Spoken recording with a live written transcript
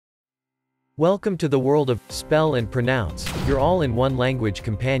Welcome to the world of Spell and Pronounce, your all-in-one language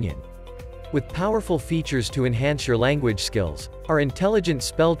companion. With powerful features to enhance your language skills, our intelligent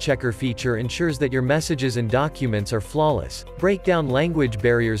spell checker feature ensures that your messages and documents are flawless. Break down language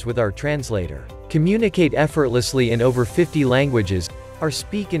barriers with our translator. Communicate effortlessly in over 50 languages. Our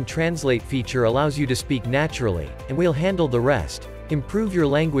Speak and Translate feature allows you to speak naturally, and we'll handle the rest. Improve your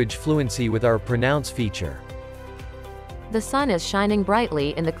language fluency with our Pronounce feature. The sun is shining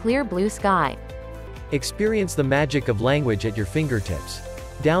brightly in the clear blue sky. Experience the magic of language at your fingertips.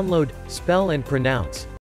 Download Spell and Pronounce.